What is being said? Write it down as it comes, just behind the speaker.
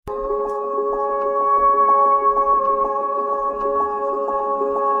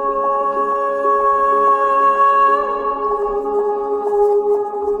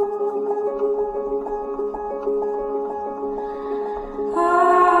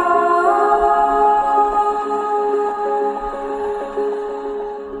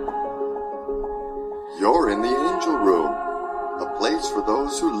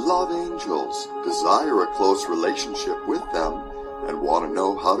close relationship with them and want to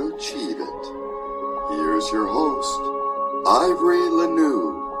know how to achieve it. Here's your host, Ivory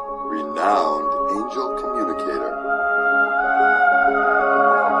Lanoux, renowned angel communicator.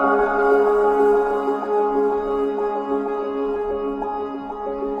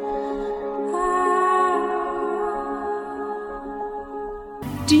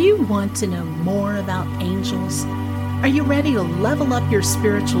 Do you want to know more about angels? Are you ready to level up your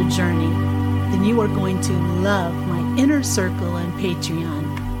spiritual journey? Then you are going to love my Inner Circle on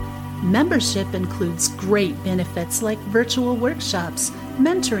Patreon. Membership includes great benefits like virtual workshops,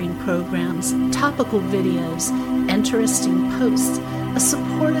 mentoring programs, topical videos, interesting posts, a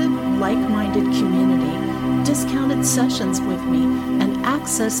supportive, like-minded community, discounted sessions with me, and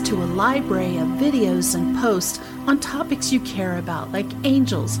access to a library of videos and posts on topics you care about like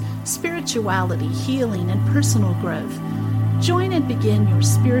angels, spirituality, healing, and personal growth. Join and begin your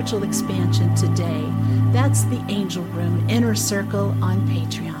spiritual expansion today. That's the Angel Room Inner Circle on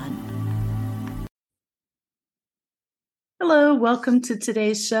Patreon. Hello, welcome to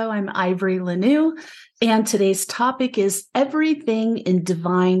today's show. I'm Ivory Lanoux, and today's topic is everything in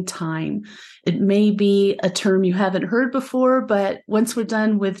divine time. It may be a term you haven't heard before, but once we're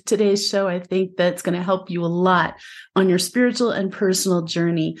done with today's show, I think that's going to help you a lot on your spiritual and personal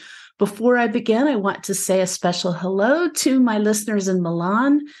journey. Before I begin, I want to say a special hello to my listeners in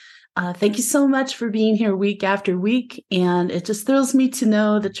Milan. Thank you so much for being here week after week, and it just thrills me to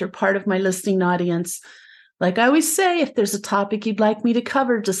know that you're part of my listening audience. Like I always say, if there's a topic you'd like me to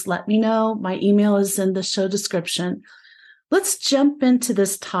cover, just let me know. My email is in the show description. Let's jump into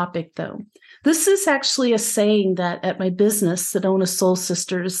this topic, though. This is actually a saying that at my business, Sedona Soul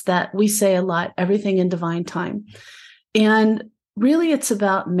Sisters, that we say a lot, everything in divine time. And really, it's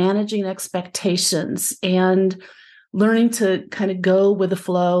about managing expectations and learning to kind of go with the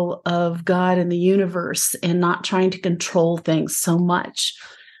flow of God and the universe and not trying to control things so much.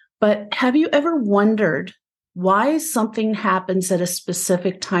 But have you ever wondered why something happens at a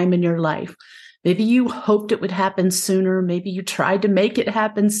specific time in your life? Maybe you hoped it would happen sooner. Maybe you tried to make it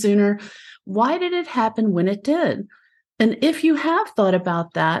happen sooner. Why did it happen when it did? And if you have thought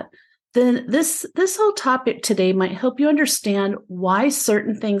about that, then this whole topic today might help you understand why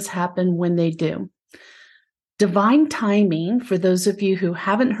certain things happen when they do. Divine timing, for those of you who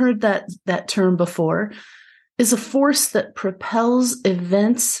haven't heard that term before, is a force that propels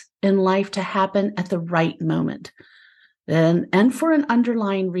events in life to happen at the right moment and for an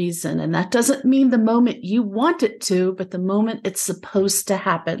underlying reason. And that doesn't mean the moment you want it to, but the moment it's supposed to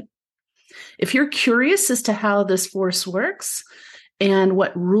happen. If you're curious as to how this force works and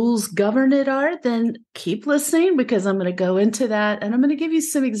what rules govern it are, then keep listening because I'm going to go into that and I'm going to give you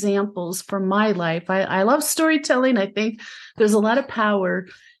some examples from my life. I love storytelling. I think there's a lot of power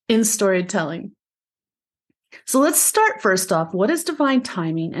in storytelling. So let's start first off. What is divine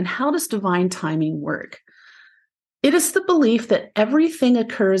timing and how does divine timing work? It is the belief that everything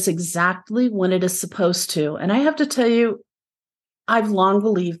occurs exactly when it is supposed to. And I have to tell you, I've long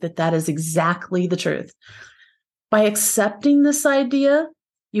believed that that is exactly the truth. By accepting this idea,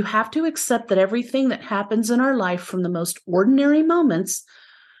 you have to accept that everything that happens in our life, from the most ordinary moments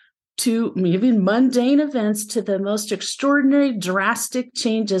to even mundane events to the most extraordinary, drastic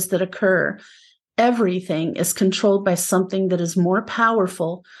changes that occur, everything is controlled by something that is more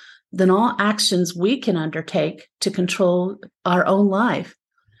powerful than all actions we can undertake to control our own life.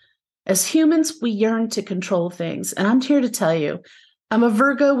 As humans, we yearn to control things. And I'm here to tell you, I'm a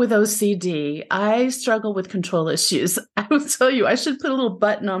Virgo with OCD. I struggle with control issues. I will tell you, I should put a little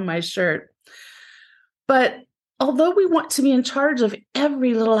button on my shirt. But although we want to be in charge of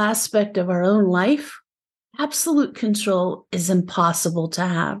every little aspect of our own life, absolute control is impossible to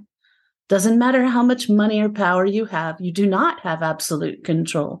have. Doesn't matter how much money or power you have, you do not have absolute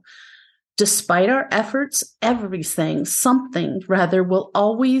control. Despite our efforts, something will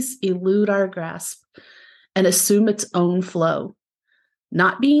always elude our grasp and assume its own flow.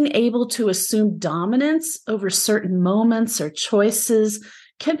 Not being able to assume dominance over certain moments or choices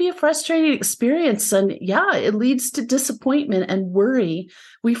can be a frustrating experience. And yeah, it leads to disappointment and worry.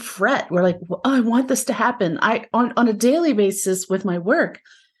 We fret. We're like, oh, I want this to happen. On a daily basis with my work,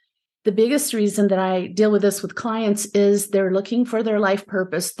 the biggest reason that I deal with this with clients is they're looking for their life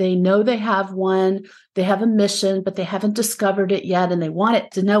purpose. They know they have one, they have a mission, but they haven't discovered it yet, and they want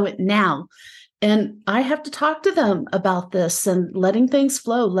it to know it now. And I have to talk to them about this and letting things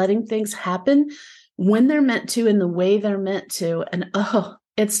flow, letting things happen when they're meant to, in the way they're meant to. And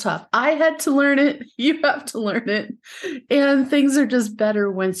it's tough. I had to learn it. You have to learn it. And things are just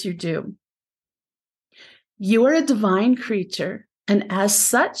better once you do. You are a divine creature. And as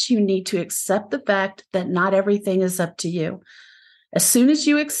such, you need to accept the fact that not everything is up to you. As soon as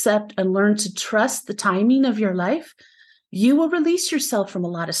you accept and learn to trust the timing of your life, you will release yourself from a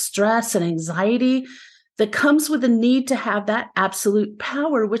lot of stress and anxiety that comes with the need to have that absolute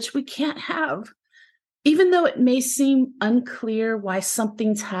power, which we can't have. Even though it may seem unclear why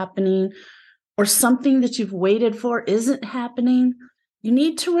something's happening or something that you've waited for isn't happening, you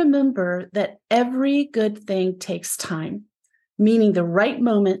need to remember that every good thing takes time, meaning the right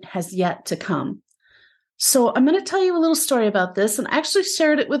moment has yet to come. So I'm going to tell you a little story about this, and I actually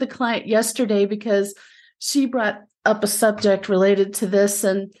shared it with a client yesterday because she brought up a subject related to this,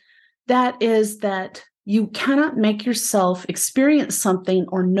 and that is that you cannot make yourself experience something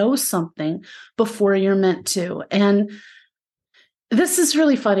or know something before you're meant to. And this is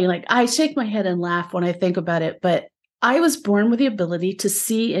really funny. Like, I shake my head and laugh when I think about it, but I was born with the ability to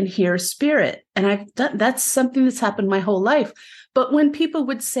see and hear spirit. And that's something that's happened my whole life. But when people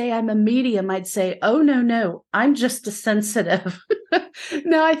would say I'm a medium, I'd say, oh, no, I'm just a sensitive.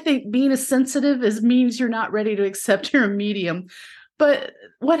 Now I think being a sensitive means you're not ready to accept you're a medium. But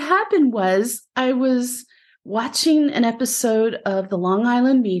what happened was I was watching an episode of The Long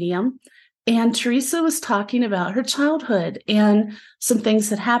Island Medium, and Teresa was talking about her childhood and some things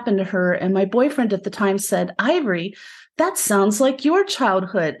that happened to her. And my boyfriend at the time said, Ivory, that sounds like your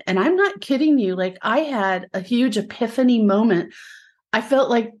childhood. And I'm not kidding you. Like, I had a huge epiphany moment. I felt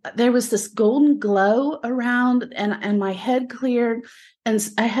like there was this golden glow around, and my head cleared, and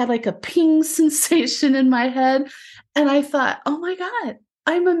I had like a ping sensation in my head. And I thought, oh my God,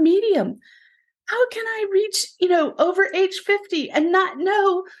 I'm a medium. How can I reach, over age 50 and not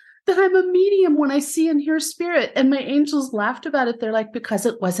know that I'm a medium when I see and hear spirit? And my angels laughed about it. They're like, because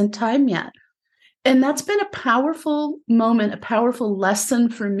it wasn't time yet. And that's been a powerful moment, a powerful lesson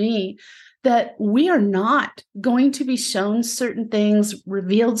for me, that we are not going to be shown certain things,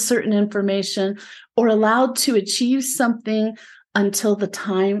 revealed certain information, or allowed to achieve something until the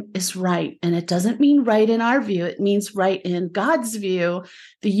time is right. And it doesn't mean right in our view. It means right in God's view,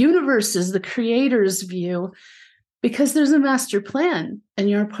 the universe's, the creator's view, because there's a master plan and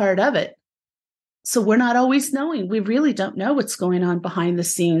you're a part of it. So we're not always knowing. We really don't know what's going on behind the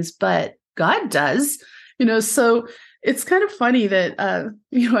scenes, but God does, so it's kind of funny that,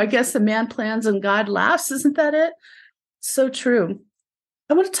 I guess the man plans and God laughs. Isn't that it? So true.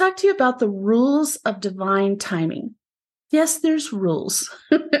 I want to talk to you about the rules of divine timing. Yes, there's rules.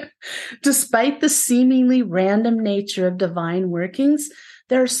 Despite the seemingly random nature of divine workings,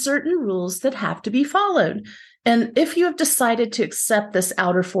 there are certain rules that have to be followed. And if you have decided to accept this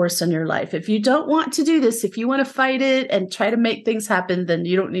outer force in your life, if you don't want to do this, if you want to fight it and try to make things happen, then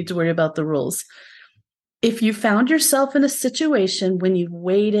you don't need to worry about the rules. If you found yourself in a situation when you've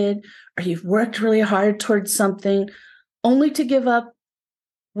waited or you've worked really hard towards something only to give up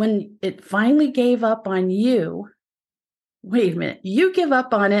when it finally gave up on you, wait a minute, you give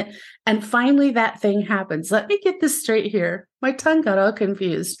up on it and finally that thing happens. Let me get this straight here. My tongue got all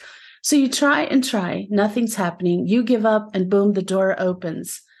confused. So you try and try, nothing's happening. You give up and boom, the door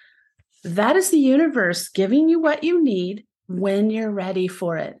opens. That is the universe giving you what you need when you're ready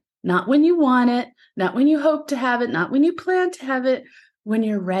for it. Not when you want it, not when you hope to have it, not when you plan to have it, when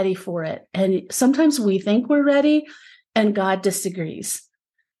you're ready for it. And sometimes we think we're ready and God disagrees.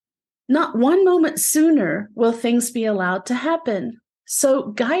 Not one moment sooner will things be allowed to happen.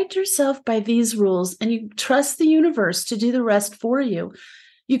 So guide yourself by these rules and you trust the universe to do the rest for you.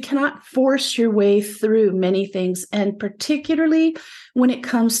 You cannot force your way through many things, and particularly when it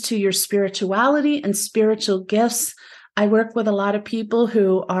comes to your spirituality and spiritual gifts. I work with a lot of people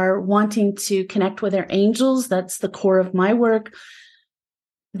who are wanting to connect with their angels. That's the core of my work.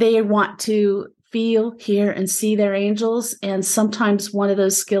 They want to feel, hear, and see their angels, and sometimes one of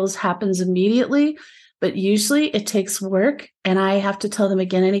those skills happens immediately, but usually it takes work, and I have to tell them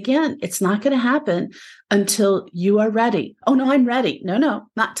again and again, it's not going to happen until you are ready. Oh, no, I'm ready. No,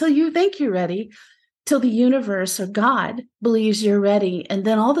 not till you think you're ready, till the universe or God believes you're ready. And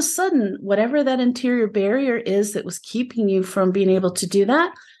then all of a sudden, whatever that interior barrier is that was keeping you from being able to do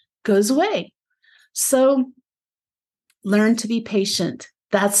that goes away. So learn to be patient.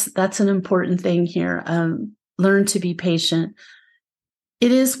 That's an important thing here. Learn to be patient.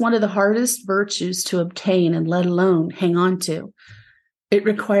 It is one of the hardest virtues to obtain and let alone hang on to. It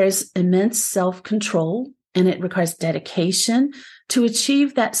requires immense self-control and it requires dedication to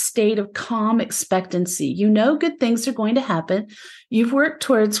achieve that state of calm expectancy. You know good things are going to happen. You've worked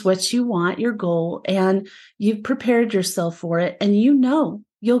towards what you want, your goal, and you've prepared yourself for it, and you know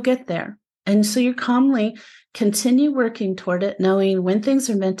you'll get there. And so you calmly continue working toward it, knowing when things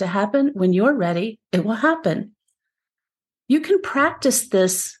are meant to happen, when you're ready, it will happen. you can practice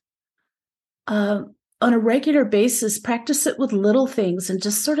this on a regular basis, practice it with little things and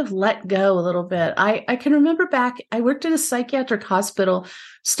just sort of let go a little bit. I can remember back, I worked at a psychiatric hospital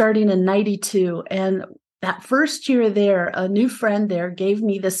starting in 92. And that first year there, a new friend there gave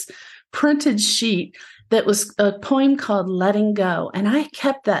me this printed sheet that was a poem called Letting Go. And I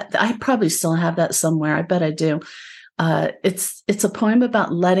kept that. I probably still have that somewhere. I bet I do. It's a poem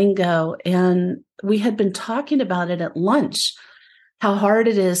about letting go. And we had been talking about it at lunch, how hard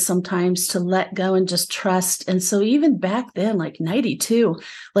it is sometimes to let go and just trust. And so even back then, like 92,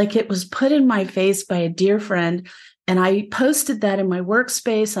 like it was put in my face by a dear friend. And I posted that in my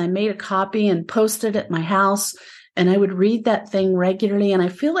workspace. I made a copy and posted it at my house. And I would read that thing regularly. And I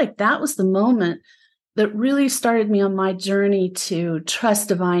feel like that was the moment that really started me on my journey to trust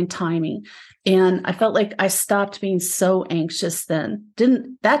divine timing. And I felt like I stopped being so anxious then.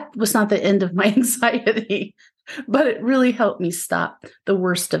 That was not the end of my anxiety, but it really helped me stop the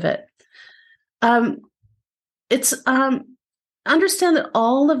worst of it. It's understand that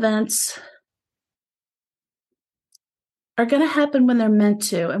all events are going to happen when they're meant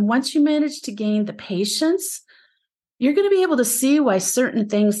to. And once you manage to gain the patience, you're going to be able to see why certain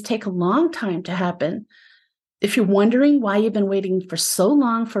things take a long time to happen. If you're wondering why you've been waiting for so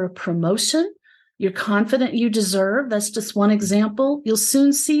long for a promotion you're confident you deserve, that's just one example, you'll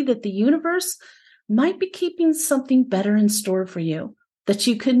soon see that the universe might be keeping something better in store for you that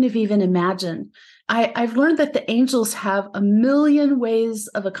you couldn't have even imagined. I've learned that the angels have a million ways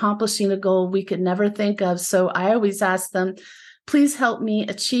of accomplishing a goal we could never think of. So I always ask them, please help me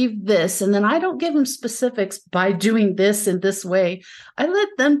achieve this. And then I don't give them specifics by doing this in this way. I let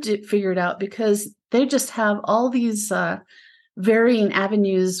them figure it out because they just have all these varying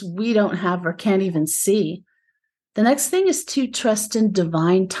avenues we don't have or can't even see. The next thing is to trust in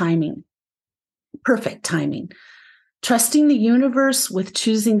divine timing, perfect timing. Trusting the universe with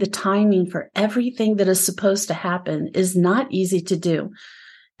choosing the timing for everything that is supposed to happen is not easy to do.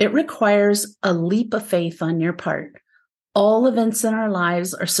 It requires a leap of faith on your part. All events in our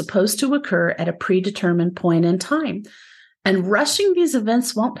lives are supposed to occur at a predetermined point in time, and rushing these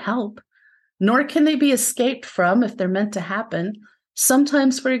events won't help, nor can they be escaped from if they're meant to happen.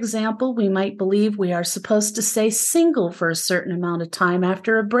 Sometimes, for example, we might believe we are supposed to stay single for a certain amount of time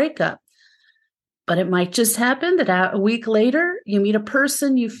after a breakup. But it might just happen that a week later, you meet a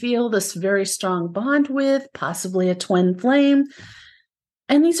person you feel this very strong bond with, possibly a twin flame.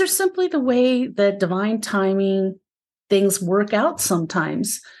 And these are simply the way that divine timing things work out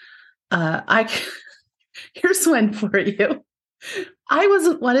sometimes. Here's one for you. I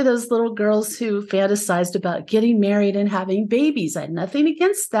wasn't one of those little girls who fantasized about getting married and having babies. I had nothing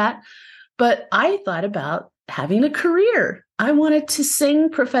against that, but I thought about having a career. I wanted to sing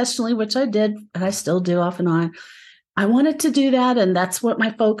professionally, which I did, and I still do off and on. I wanted to do that, and that's what my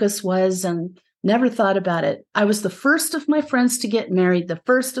focus was, and never thought about it. I was the first of my friends to get married, the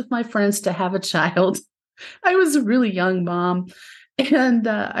first of my friends to have a child. I was a really young mom, and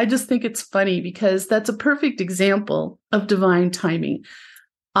I just think it's funny because that's a perfect example of divine timing.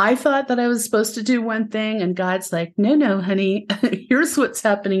 I thought that I was supposed to do one thing, and God's like, no, honey, here's what's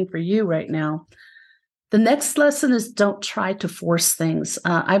happening for you right now. The next lesson is don't try to force things.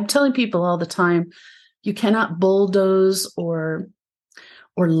 I'm telling people all the time, you cannot bulldoze or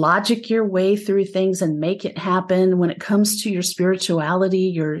logic your way through things and make it happen when it comes to your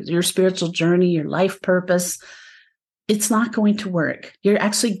spirituality, your spiritual journey, your life purpose. It's not going to work. You're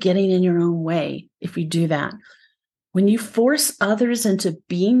actually getting in your own way if you do that. When you force others into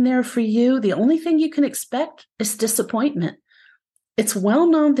being there for you, the only thing you can expect is disappointment. It's well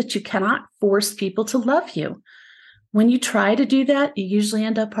known that you cannot force people to love you. When you try to do that, you usually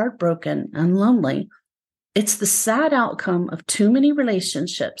end up heartbroken and lonely. It's the sad outcome of too many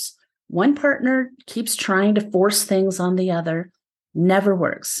relationships. One partner keeps trying to force things on the other, never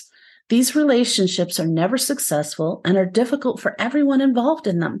works. These relationships are never successful and are difficult for everyone involved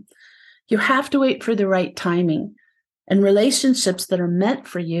in them. You have to wait for the right timing. And relationships that are meant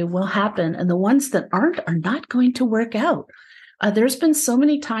for you will happen, and the ones that aren't are not going to work out. There's been so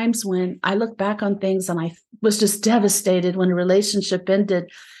many times when I look back on things and I was just devastated when a relationship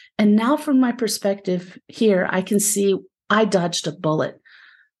ended. And now from my perspective here, I can see I dodged a bullet.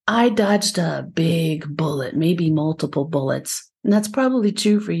 I dodged a big bullet, maybe multiple bullets. And that's probably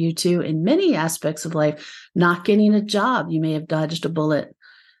true for you too. In many aspects of life, not getting a job, you may have dodged a bullet.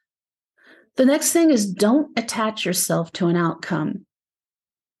 The next thing is don't attach yourself to an outcome.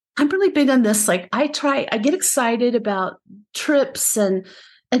 I'm really big on this. Like I get excited about trips and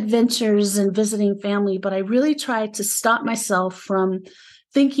adventures and visiting family, but I really try to stop myself from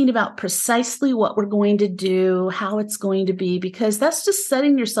thinking about precisely what we're going to do, how it's going to be, because that's just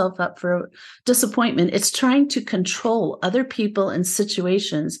setting yourself up for disappointment. It's trying to control other people and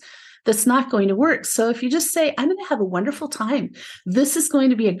situations. That's not going to work. So if you just say, I'm going to have a wonderful time, this is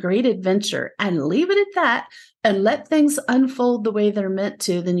going to be a great adventure, and leave it at that, and let things unfold the way they're meant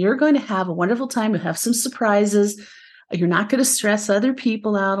to, then you're going to have a wonderful time. You'll have some surprises. You're not going to stress other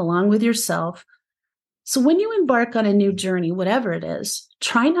people out along with yourself. So when you embark on a new journey, whatever it is,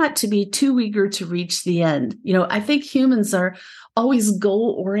 try not to be too eager to reach the end. I think humans are always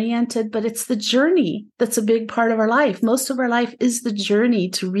goal-oriented, but it's the journey that's a big part of our life. Most of our life is the journey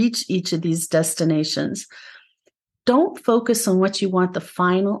to reach each of these destinations. Don't focus on what you want the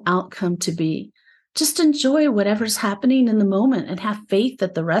final outcome to be. Just enjoy whatever's happening in the moment and have faith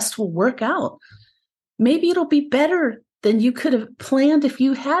that the rest will work out. Maybe it'll be better than you could have planned if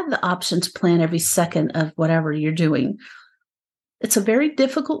you had the option to plan every second of whatever you're doing. It's a very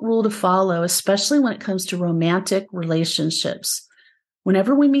difficult rule to follow, especially when it comes to romantic relationships.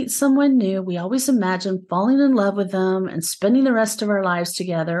 Whenever we meet someone new, we always imagine falling in love with them and spending the rest of our lives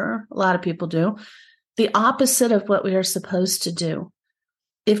together, or a lot of people do, the opposite of what we are supposed to do.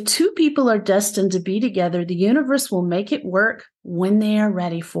 If two people are destined to be together, the universe will make it work when they are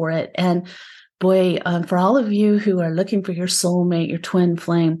ready for it. And boy, for all of you who are looking for your soulmate, your twin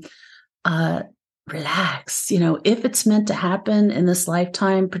flame, relax. If it's meant to happen in this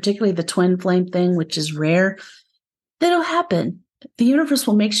lifetime, particularly the twin flame thing, which is rare, that'll happen. The universe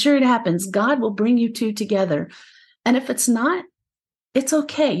will make sure it happens. God will bring you two together. And if it's not, it's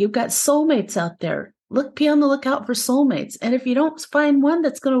okay. You've got soulmates out there. Be on the lookout for soulmates. And if you don't find one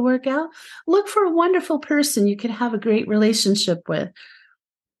that's going to work out, look for a wonderful person you can have a great relationship with.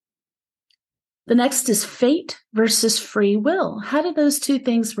 The next is fate versus free will. How do those two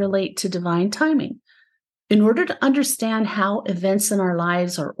things relate to divine timing? In order to understand how events in our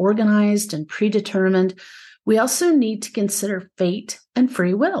lives are organized and predetermined, we also need to consider fate and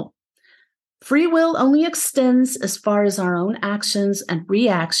free will. Free will only extends as far as our own actions and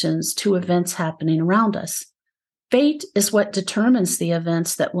reactions to events happening around us. Fate is what determines the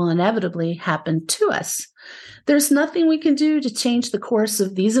events that will inevitably happen to us. There's nothing we can do to change the course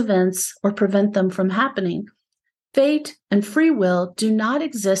of these events or prevent them from happening. Fate and free will do not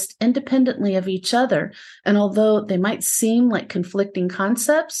exist independently of each other, and although they might seem like conflicting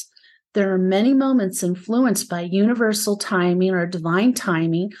concepts, there are many moments influenced by universal timing or divine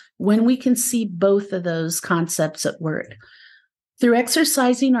timing when we can see both of those concepts at work. Through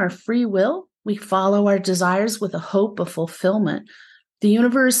exercising our free will, we follow our desires with a hope of fulfillment. The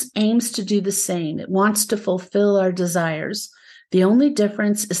universe aims to do the same. It wants to fulfill our desires. The only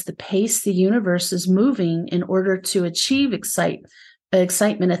difference is the pace the universe is moving in order to achieve excitement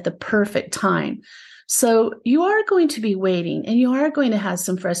at the perfect time. So you are going to be waiting, and you are going to have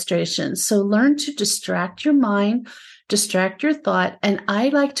some frustration. So learn to distract your mind, distract your thought. And I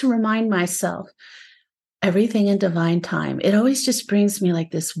like to remind myself, everything in divine time. It always just brings me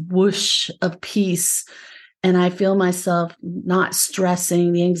like this whoosh of peace. And I feel myself not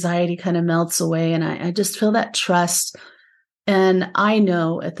stressing. The anxiety kind of melts away. And I just feel that trust. And I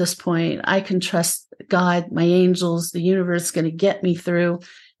know at this point, I can trust God, my angels, the universe is going to get me through.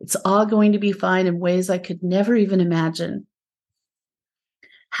 It's all going to be fine in ways I could never even imagine.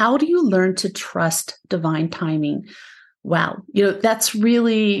 How do you learn to trust divine timing? Wow. That's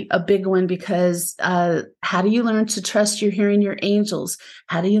really a big one, because how do you learn to trust your hearing your angels?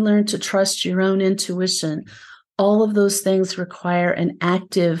 How do you learn to trust your own intuition? All of those things require an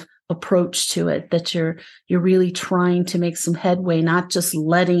active approach to it, that you're really trying to make some headway, not just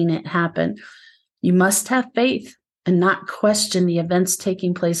letting it happen. You must have faith and not question the events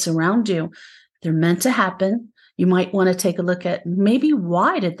taking place around you. They're meant to happen. You might want to take a look at maybe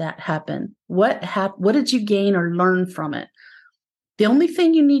why did that happen? What did you gain or learn from it? The only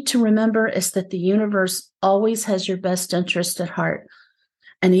thing you need to remember is that the universe always has your best interest at heart.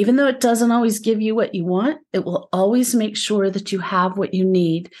 And even though it doesn't always give you what you want, it will always make sure that you have what you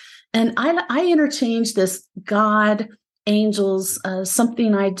need. And I interchange this God, angels,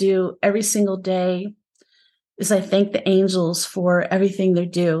 something I do every single day is I thank the angels for everything they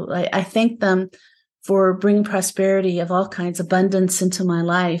do. I thank them for bringing prosperity of all kinds, abundance into my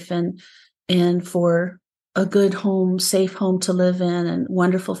life, and for a good home, safe home to live in, and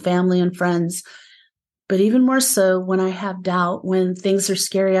wonderful family and friends. But even more so when I have doubt, when things are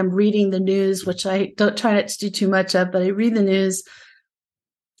scary, I'm reading the news, which I don't try not to do too much of, but I read the news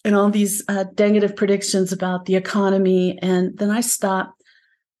and all these negative predictions about the economy. And then I stop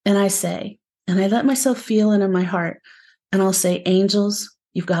and I say, and I let myself feel it in my heart. And I'll say, angels,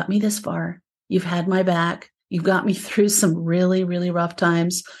 you've got me this far. You've had my back. You've got me through some really, really rough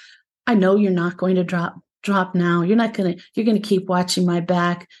times. I know you're not going to drop now. You're going to keep watching my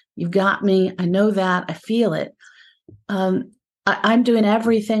back. You've got me. I know that. I feel it. I'm doing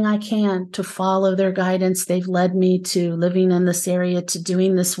everything I can to follow their guidance. They've led me to living in this area, to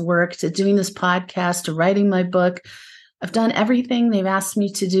doing this work, to doing this podcast, to writing my book. I've done everything they've asked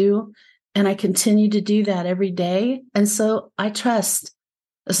me to do, and I continue to do that every day. And so I trust,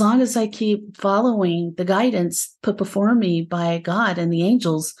 as long as I keep following the guidance put before me by God and the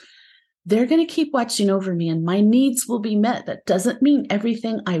angels, they're going to keep watching over me and my needs will be met. That doesn't mean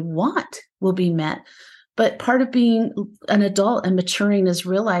everything I want will be met. But part of being an adult and maturing is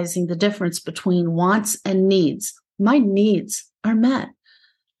realizing the difference between wants and needs. My needs are met.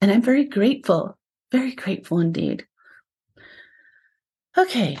 And I'm very grateful indeed.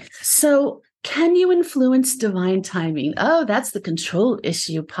 Okay, so can you influence divine timing? Oh, that's the control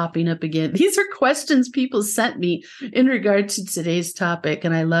issue popping up again. These are questions people sent me in regard to today's topic,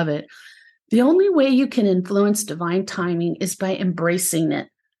 and I love it. The only way you can influence divine timing is by embracing it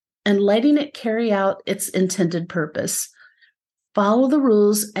and letting it carry out its intended purpose. Follow the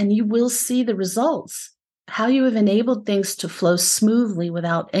rules and you will see the results, how you have enabled things to flow smoothly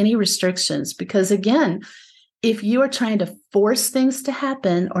without any restrictions. Because again, if you are trying to force things to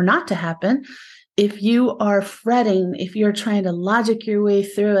happen or not to happen, if you are fretting, if you're trying to logic your way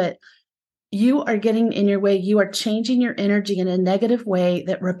through it, you are getting in your way. You are changing your energy in a negative way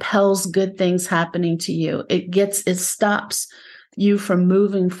that repels good things happening to you. It stops you from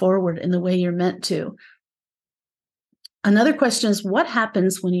moving forward in the way you're meant to. Another question is, what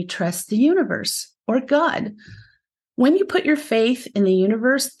happens when you trust the universe or God? When you put your faith in the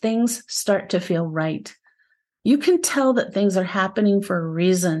universe, things start to feel right. You can tell that things are happening for a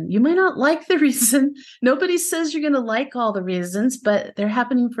reason. You might not like the reason. Nobody says you're going to like all the reasons, but they're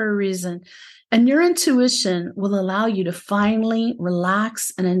happening for a reason. And your intuition will allow you to finally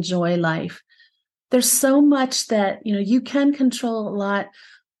relax and enjoy life. There's so much that, you can control a lot,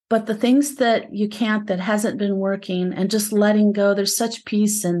 but the things that you can't, that hasn't been working, and just letting go, there's such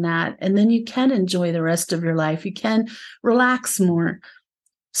peace in that. And then you can enjoy the rest of your life. You can relax more.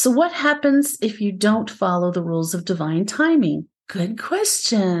 So what happens if you don't follow the rules of divine timing? Good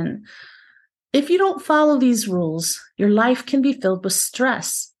question. If you don't follow these rules, your life can be filled with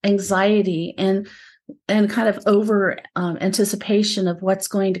stress, anxiety, and kind of over anticipation of what's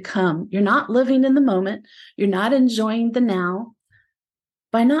going to come. You're not living in the moment. You're not enjoying the now.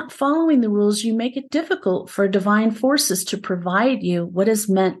 By not following the rules, you make it difficult for divine forces to provide you what is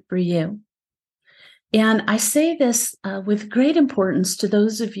meant for you. And I say this with great importance to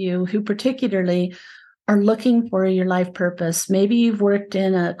those of you who particularly are looking for your life purpose. Maybe you've worked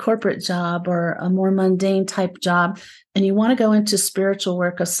in a corporate job or a more mundane type job, and you want to go into spiritual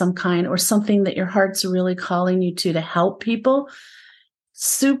work of some kind, or something that your heart's really calling you to help people.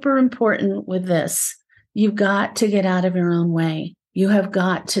 Super important with this. You've got to get out of your own way. You have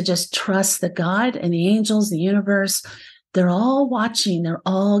got to just trust that God and the angels, the universe, they're all watching. They're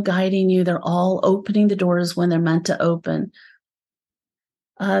all guiding you. They're all opening the doors when they're meant to open.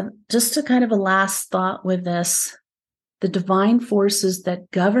 Just a kind of a last thought with this, the divine forces that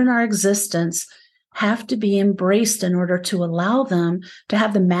govern our existence have to be embraced in order to allow them to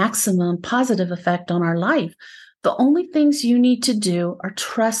have the maximum positive effect on our life. The only things you need to do are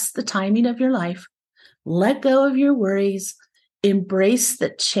trust the timing of your life, let go of your worries, embrace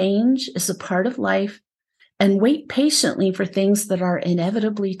that change is a part of life, and wait patiently for things that are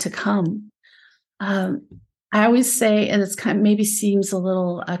inevitably to come. I always say, and it's kind of maybe seems a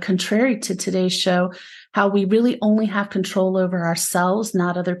little contrary to today's show, how we really only have control over ourselves,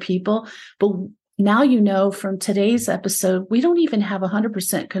 not other people. But now you know from today's episode, we don't even have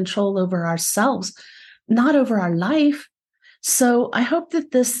 100% control over ourselves, not over our life. So I hope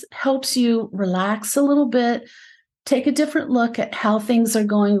that this helps you relax a little bit, take a different look at how things are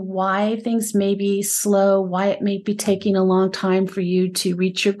going, why things may be slow, why it may be taking a long time for you to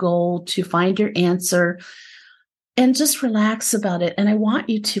reach your goal, to find your answer. And just relax about it. And I want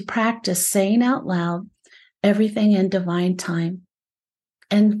you to practice saying out loud, everything in divine time.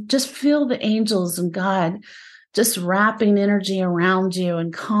 And just feel the angels and God just wrapping energy around you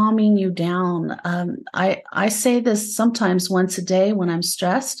and calming you down. I say this sometimes once a day when I'm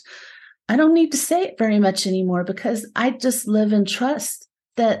stressed. I don't need to say it very much anymore because I just live in trust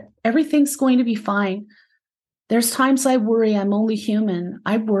that everything's going to be fine. There's times I worry. I'm only human.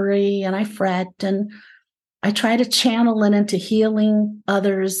 I worry and I fret, and I try to channel it into healing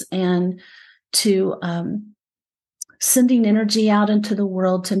others and to sending energy out into the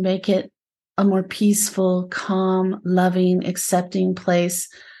world to make it a more peaceful, calm, loving, accepting place.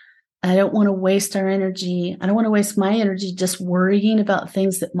 I don't want to waste our energy. I don't want to waste my energy just worrying about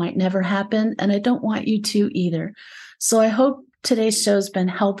things that might never happen. And I don't want you to either. So I hope today's show has been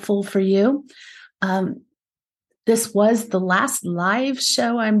helpful for you. This was the last live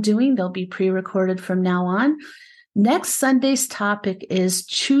show I'm doing. They'll be pre-recorded from now on. Next Sunday's topic is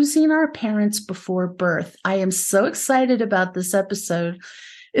choosing our parents before birth. I am so excited about this episode.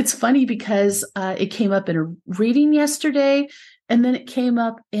 It's funny because it came up in a reading yesterday, and then it came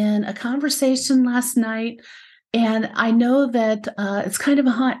up in a conversation last night. And I know that it's kind of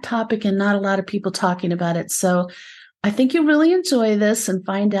a hot topic and not a lot of people talking about it. So I think you'll really enjoy this and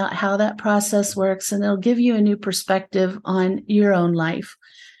find out how that process works, and it'll give you a new perspective on your own life.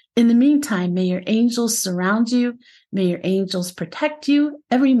 In the meantime, may your angels surround you. May your angels protect you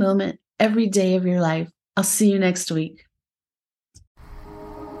every moment, every day of your life. I'll see you next week.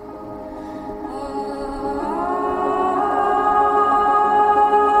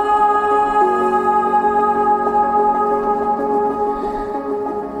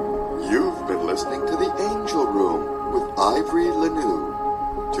 You've been listening to The Angel Room with Ivory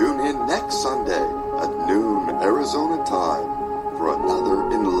Lanou. Tune in next Sunday at noon Arizona time for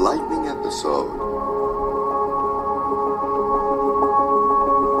another enlightening episode